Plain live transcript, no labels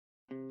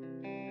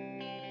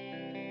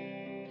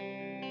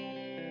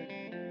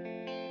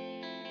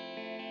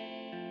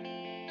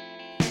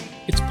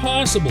It's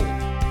possible,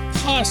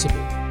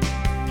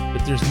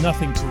 that there's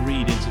nothing to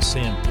read into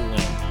Sam Poulin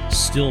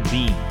still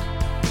being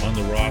on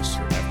the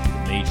roster after the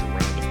major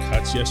round of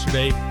cuts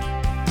yesterday.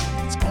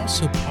 It's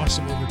also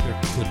possible that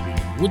there could be.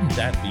 Wouldn't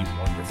that be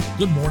wonderful?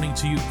 Good morning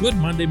to you. Good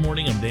Monday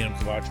morning. I'm Dan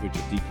Kovacevic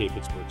of DK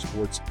Pittsburgh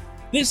Sports.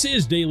 This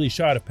is Daily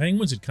Shot of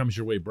Penguins. It comes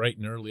your way bright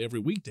and early every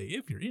weekday.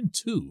 If you're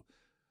into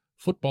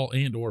football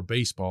and or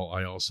baseball,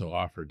 I also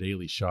offer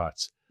daily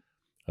shots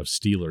of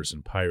Steelers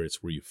and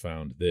Pirates where you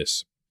found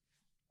this.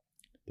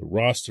 The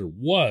roster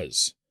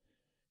was,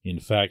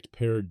 in fact,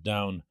 pared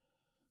down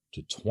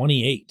to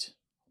 28.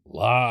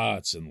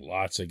 Lots and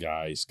lots of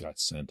guys got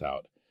sent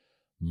out.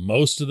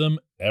 Most of them,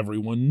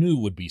 everyone knew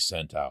would be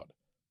sent out.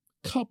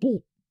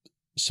 Couple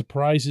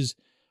surprises,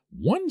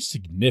 one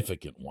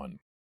significant one.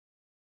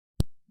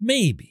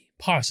 Maybe,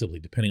 possibly,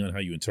 depending on how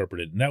you interpret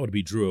it, and that would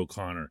be Drew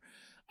O'Connor.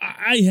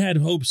 I had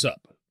hopes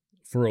up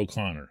for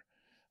O'Connor.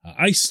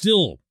 I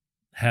still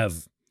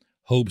have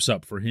hopes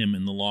up for him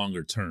in the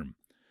longer term.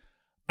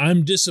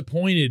 I'm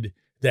disappointed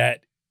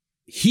that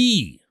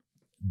he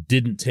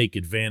didn't take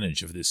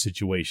advantage of this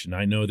situation.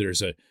 I know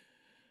there's a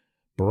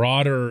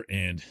broader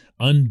and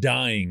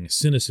undying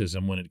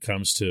cynicism when it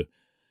comes to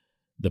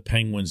the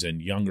Penguins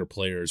and younger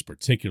players,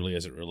 particularly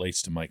as it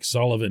relates to Mike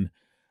Sullivan.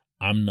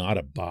 I'm not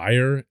a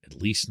buyer,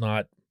 at least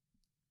not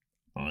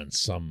on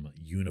some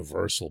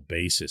universal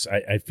basis.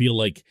 I feel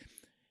like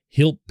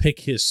he'll pick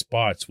his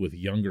spots with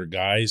younger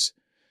guys,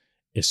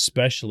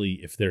 especially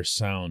if they're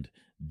sound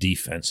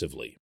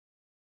defensively.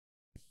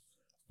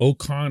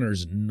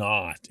 O'Connor's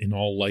not, in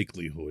all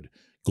likelihood,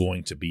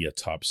 going to be a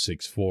top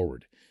six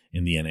forward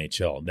in the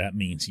NHL. That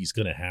means he's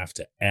going to have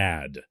to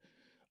add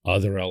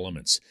other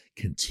elements,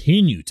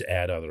 continue to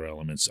add other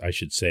elements, I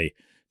should say,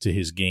 to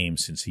his game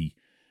since he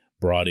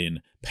brought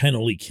in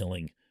penalty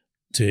killing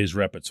to his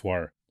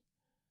repertoire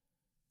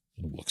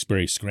in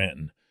Wilkes-Barre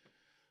Scranton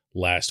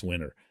last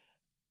winter.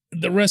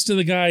 The rest of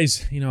the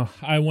guys,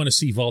 I want to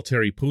see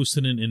Valtteri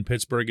Puustinen in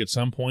Pittsburgh at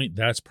some point.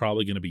 That's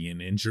probably going to be an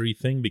injury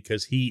thing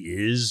because he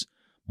is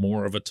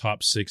more of a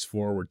top six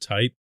forward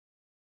type.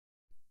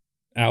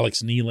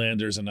 Alex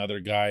Nylander's another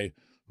guy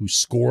who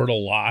scored a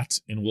lot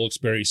in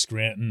Wilkes-Barre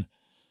Scranton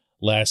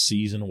last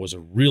season, was a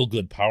real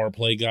good power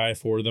play guy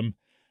for them.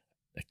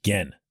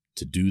 Again,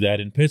 to do that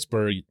in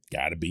Pittsburgh, you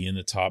got to be in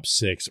the top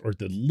six or at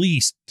the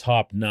least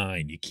top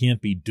nine. You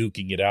can't be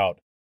duking it out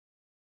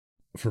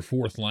for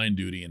fourth line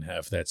duty and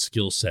have that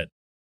skill set.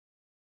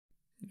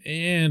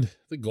 And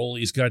the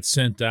goalies got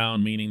sent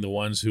down, meaning the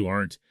ones who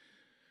aren't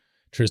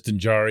Tristan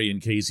Jarry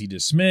and Casey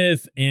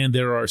DeSmith, and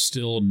there are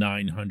still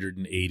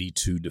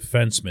 982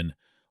 defensemen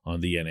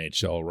on the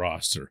NHL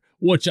roster,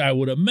 which I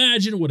would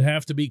imagine would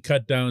have to be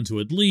cut down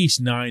to at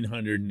least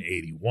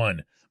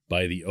 981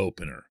 by the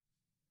opener.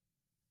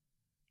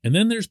 And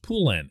then there's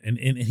Poulin, and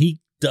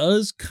he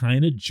does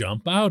kind of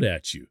jump out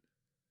at you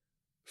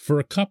for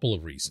a couple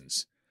of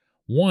reasons.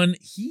 One,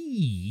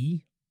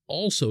 he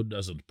also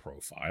doesn't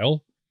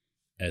profile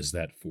as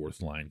that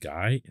fourth line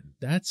guy, and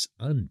that's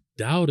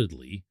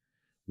undoubtedly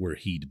where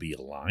he'd be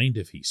aligned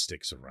if he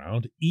sticks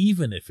around,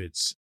 even if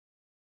it's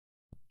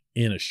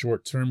in a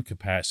short-term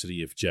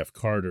capacity if Jeff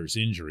Carter's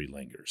injury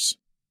lingers.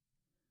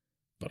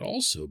 But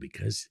also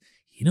because,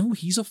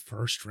 he's a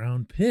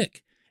first-round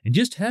pick. And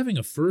just having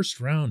a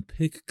first-round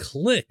pick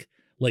click,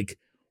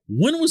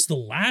 when was the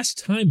last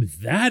time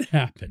that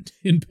happened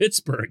in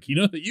Pittsburgh?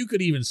 That you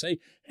could even say,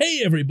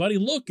 hey, everybody,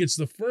 look, it's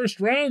the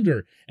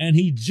first-rounder, and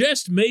he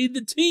just made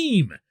the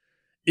team.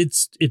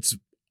 It's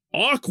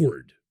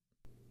awkward.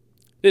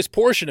 This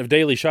portion of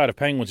Daily Shot of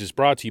Penguins is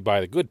brought to you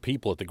by the good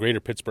people at the Greater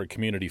Pittsburgh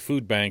Community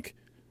Food Bank,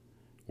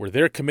 where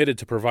they're committed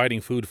to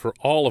providing food for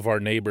all of our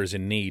neighbors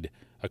in need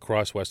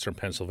across Western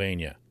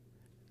Pennsylvania.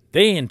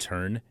 They, in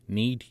turn,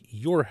 need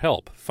your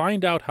help.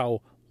 Find out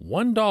how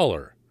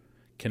 $1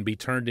 can be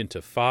turned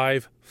into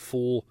 5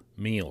 full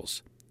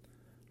meals.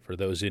 For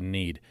those in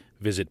need,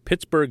 visit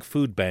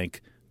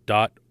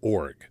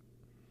pittsburghfoodbank.org.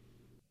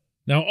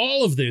 Now,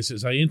 all of this,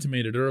 as I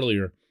intimated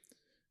earlier,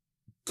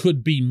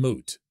 could be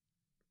moot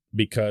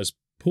because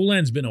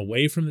Poulin's been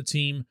away from the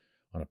team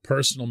on a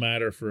personal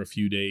matter for a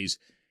few days.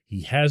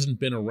 He hasn't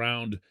been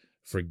around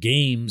for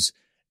games,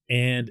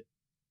 and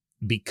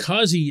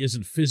because he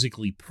isn't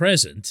physically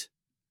present,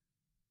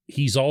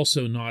 he's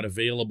also not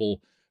available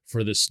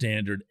for the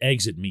standard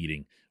exit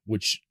meeting,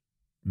 which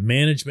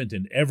management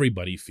and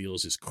everybody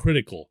feels is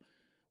critical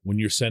when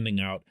you're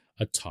sending out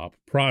a top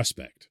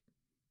prospect.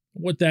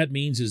 What that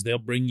means is they'll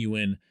bring you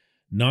in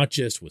not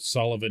just with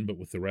Sullivan, but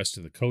with the rest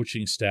of the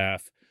coaching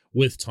staff,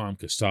 with Tom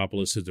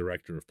Kostopoulos, the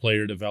director of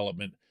player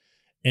development,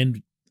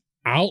 and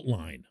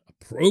outline a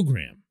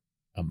program,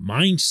 a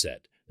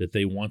mindset that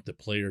they want the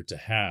player to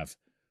have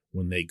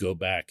when they go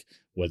back,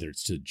 whether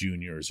it's to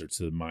juniors or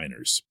to the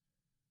minors.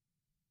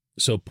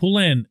 So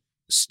Poulin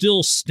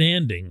still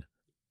standing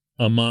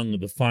among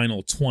the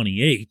final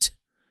 28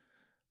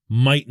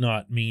 might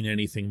not mean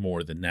anything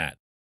more than that.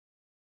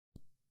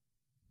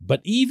 But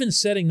even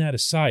setting that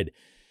aside,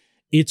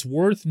 it's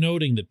worth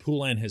noting that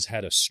Poulin has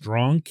had a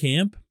strong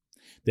camp,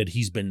 that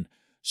he's been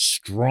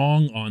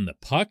strong on the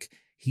puck.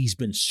 he's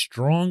been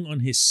strong on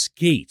his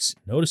skates.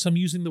 Notice I'm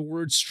using the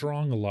word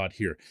strong a lot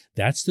here.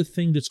 That's the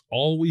thing that's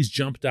always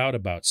jumped out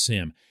about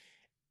Sam.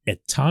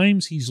 At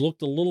times, he's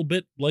looked a little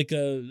bit like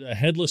a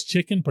headless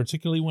chicken,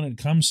 particularly when it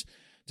comes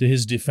to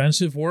his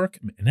defensive work,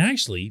 and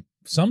actually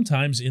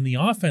sometimes in the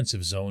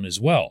offensive zone as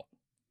well.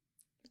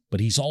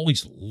 But he's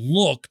always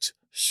looked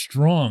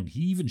strong.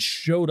 He even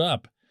showed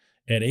up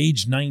at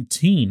age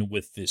 19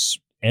 with this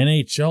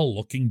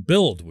NHL-looking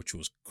build, which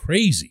was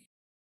crazy.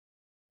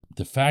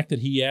 The fact that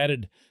he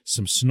added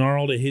some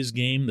snarl to his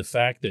game, the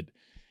fact that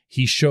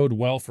he showed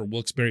well for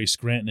Wilkes-Barre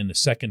Scranton in the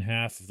second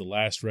half of the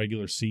last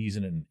regular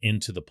season and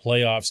into the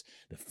playoffs,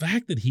 the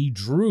fact that he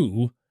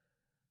drew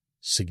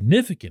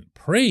significant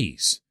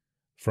praise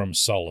from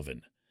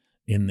Sullivan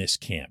in this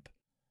camp.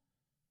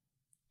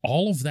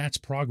 All of that's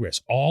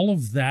progress. All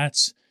of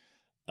that's,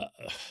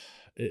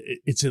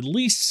 it's at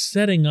least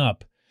setting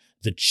up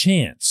the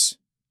chance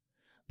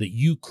that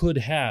you could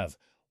have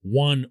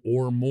one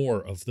or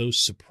more of those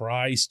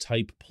surprise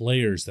type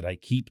players that I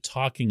keep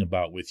talking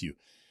about with you.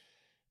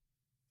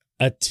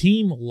 A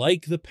team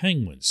like the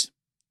Penguins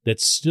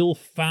that's still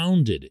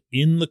founded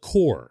in the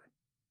core,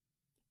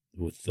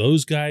 with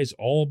those guys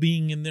all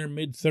being in their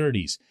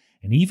mid-30s,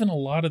 and even a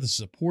lot of the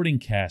supporting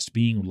cast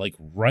being like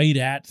right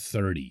at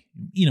 30.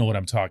 You know what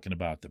I'm talking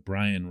about, the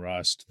Brian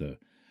Rust, the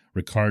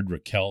Ricard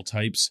Raquel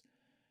types.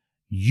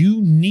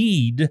 You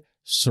need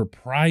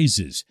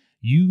surprises.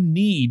 You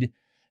need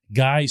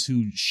guys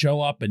who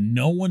show up and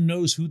no one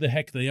knows who the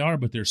heck they are,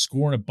 but they're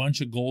scoring a bunch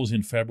of goals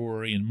in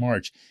February and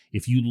March.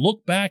 If you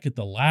look back at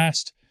the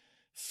last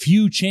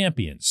few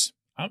champions,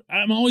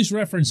 I'm always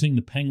referencing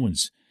the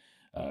Penguins,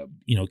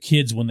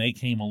 kids when they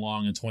came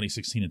along in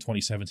 2016 and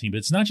 2017, but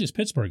it's not just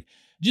Pittsburgh.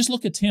 Just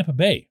look at Tampa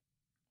Bay.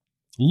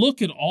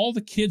 Look at all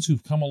the kids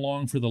who've come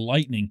along for the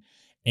Lightning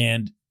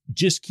and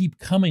just keep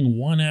coming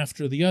one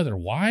after the other.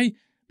 Why?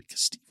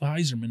 Because Steve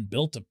Yzerman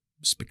built a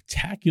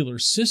spectacular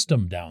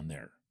system down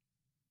there.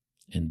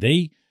 And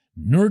they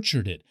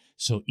nurtured it.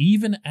 So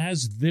even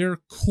as their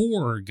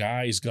core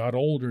guys got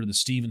older, the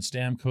Steven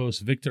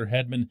Stamkos, Victor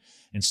Hedman,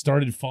 and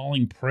started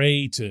falling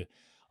prey to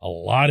a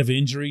lot of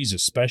injuries,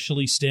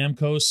 especially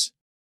Stamkos,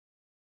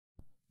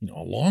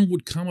 along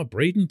would come a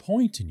Braden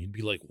Point, and you'd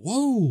be like,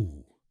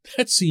 whoa,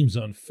 that seems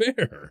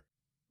unfair.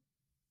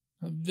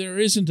 There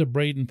isn't a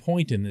Braden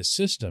Point in this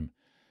system,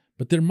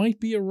 but there might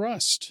be a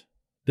Rust.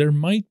 There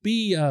might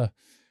be a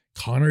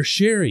Connor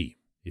Sherry,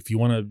 if you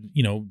want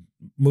to,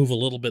 move a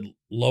little bit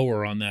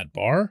lower on that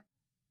bar.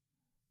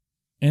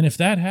 And if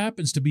that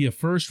happens to be a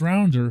first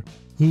rounder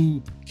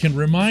who can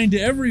remind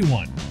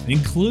everyone,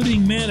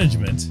 including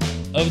management,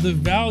 of the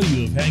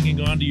value of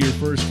hanging on to your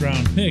first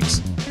round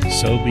picks,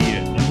 so be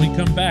it. When we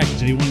come back,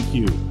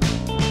 J1Q.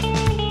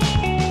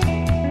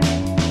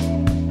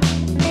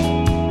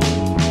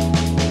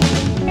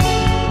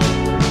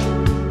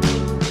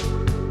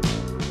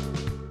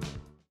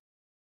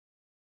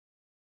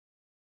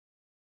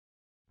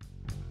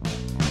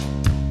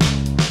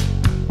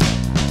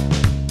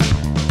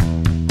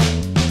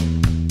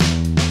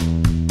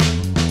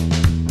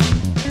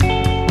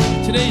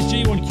 Today's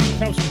J1Q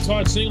comes from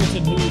Todd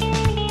Singleton, who,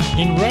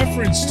 in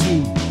reference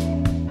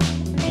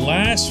to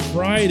last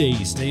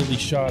Friday's Daily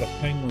Shot of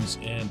Penguins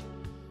and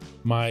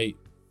my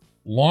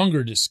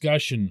longer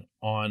discussion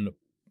on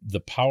the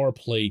power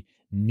play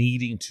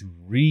needing to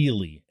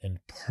really and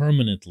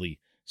permanently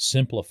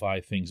simplify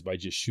things by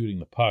just shooting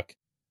the puck,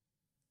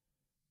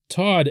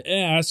 Todd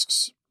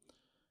asks,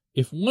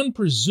 if one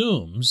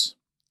presumes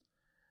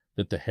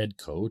that the head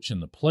coach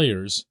and the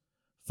players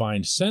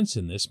find sense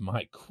in this,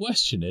 my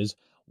question is,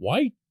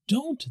 why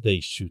don't they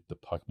shoot the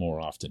puck more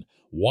often?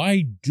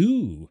 Why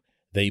do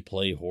they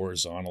play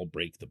horizontal,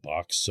 break the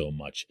box so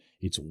much?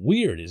 It's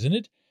weird, isn't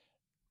it?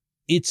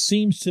 It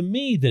seems to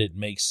me that it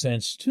makes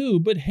sense too,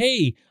 but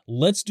hey,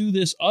 let's do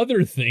this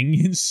other thing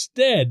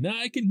instead. Now,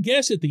 I can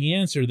guess at the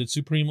answer that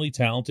supremely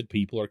talented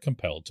people are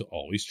compelled to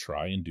always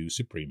try and do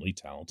supremely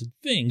talented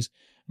things,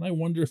 and I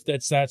wonder if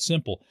that's that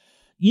simple.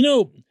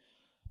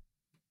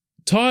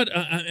 Todd,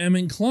 I'm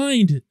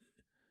inclined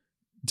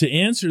to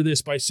answer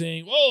this by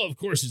saying, well, of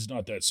course it's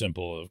not that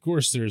simple. Of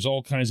course, there's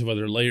all kinds of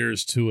other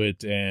layers to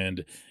it,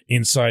 and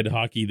inside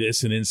hockey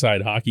this and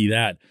inside hockey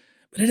that.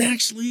 But it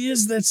actually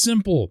is that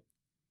simple.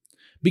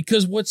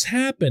 Because what's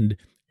happened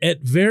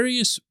at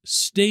various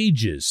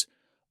stages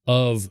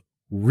of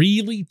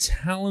really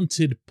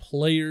talented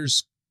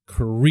players'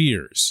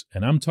 careers,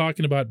 and I'm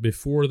talking about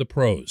before the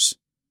pros,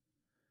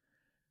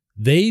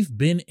 they've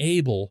been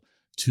able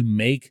to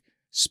make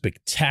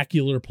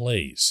spectacular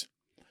plays.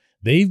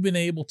 They've been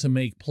able to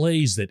make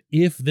plays that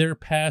if their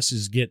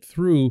passes get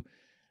through,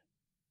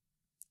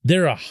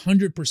 they're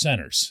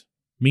 100%ers,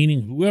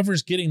 meaning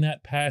whoever's getting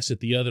that pass at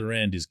the other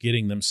end is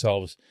getting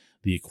themselves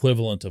the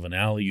equivalent of an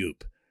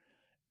alley-oop.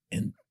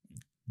 And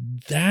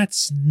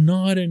that's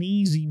not an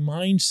easy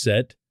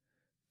mindset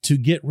to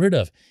get rid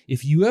of.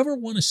 If you ever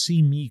want to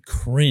see me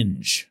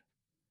cringe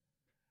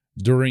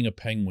during a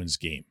Penguins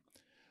game,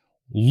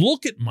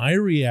 look at my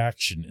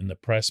reaction in the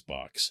press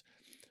box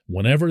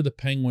whenever the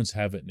Penguins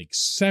have an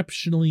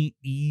exceptionally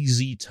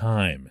easy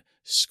time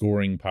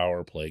scoring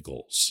power play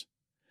goals.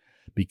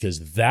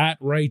 Because that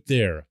right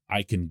there,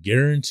 I can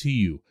guarantee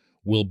you,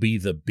 will be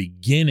the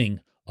beginning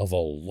of a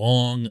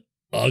long,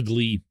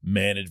 ugly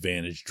man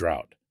advantage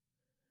drought.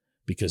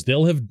 Because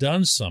they'll have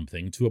done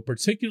something to a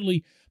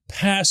particularly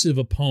passive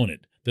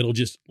opponent that'll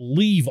just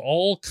leave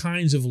all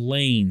kinds of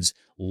lanes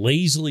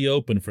lazily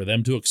open for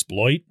them to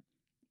exploit.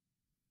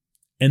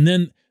 And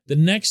then the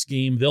next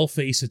game, they'll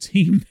face a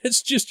team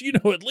that's just,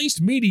 at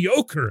least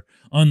mediocre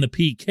on the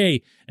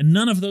PK, and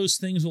none of those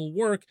things will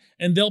work,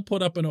 and they'll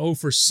put up an 0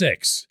 for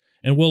 6.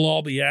 And we'll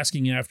all be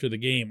asking after the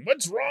game,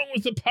 what's wrong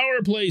with the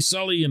power play,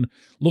 Sully? And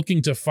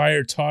looking to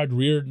fire Todd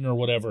Reardon or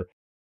whatever.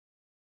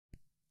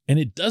 And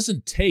it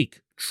doesn't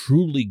take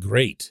truly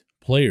great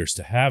players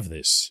to have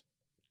this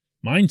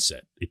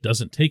mindset. It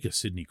doesn't take a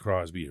Sidney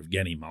Crosby or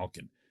Evgeny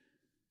Malkin.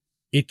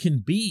 It can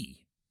be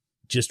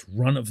just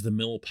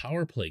run-of-the-mill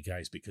power play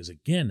guys because,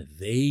 again,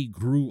 they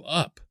grew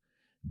up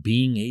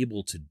being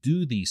able to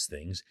do these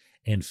things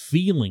and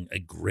feeling a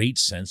great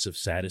sense of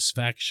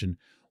satisfaction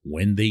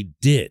when they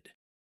did.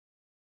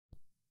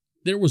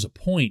 There was a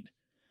point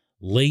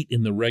late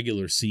in the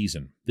regular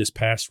season, this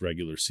past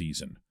regular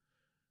season,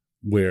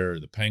 where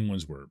the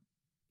Penguins were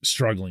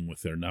struggling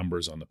with their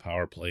numbers on the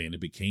power play, and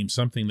it became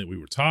something that we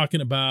were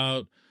talking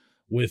about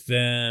with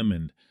them,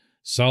 and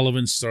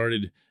Sullivan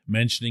started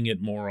mentioning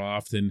it more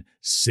often.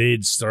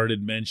 Sid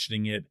started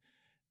mentioning it,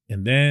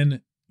 and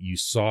then you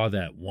saw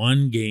that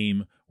one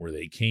game where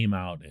they came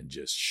out and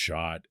just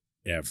shot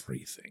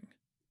everything,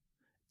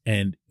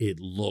 and it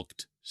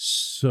looked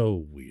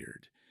so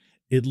weird.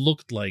 It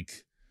looked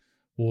like,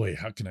 boy,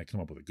 how can I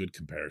come up with a good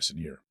comparison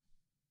here?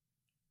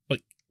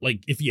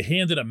 Like if you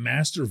handed a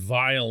master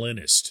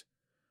violinist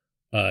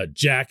a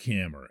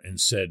jackhammer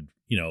and said,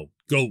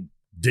 go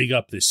dig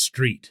up this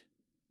street.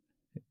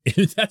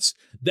 That's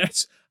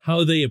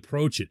how they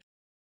approach it.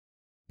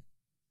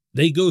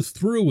 They go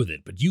through with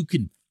it, but you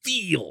can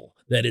feel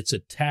that it's a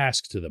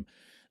task to them.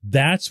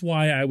 That's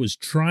why I was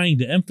trying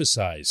to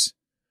emphasize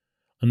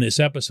on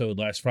this episode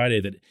last Friday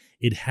that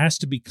it has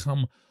to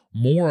become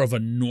more of a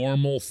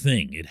normal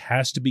thing. It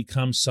has to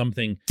become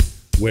something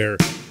where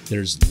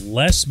there's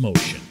less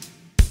motion,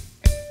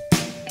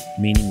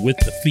 meaning with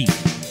the feet,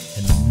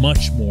 and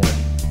much more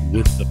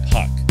with the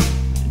puck,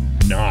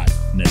 not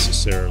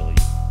necessarily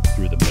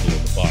through the middle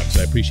of the box.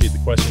 I appreciate the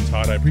question,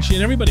 Todd. I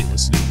appreciate everybody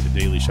listening to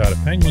Daily Shot of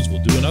Penguins.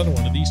 We'll do another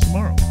one of these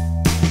tomorrow.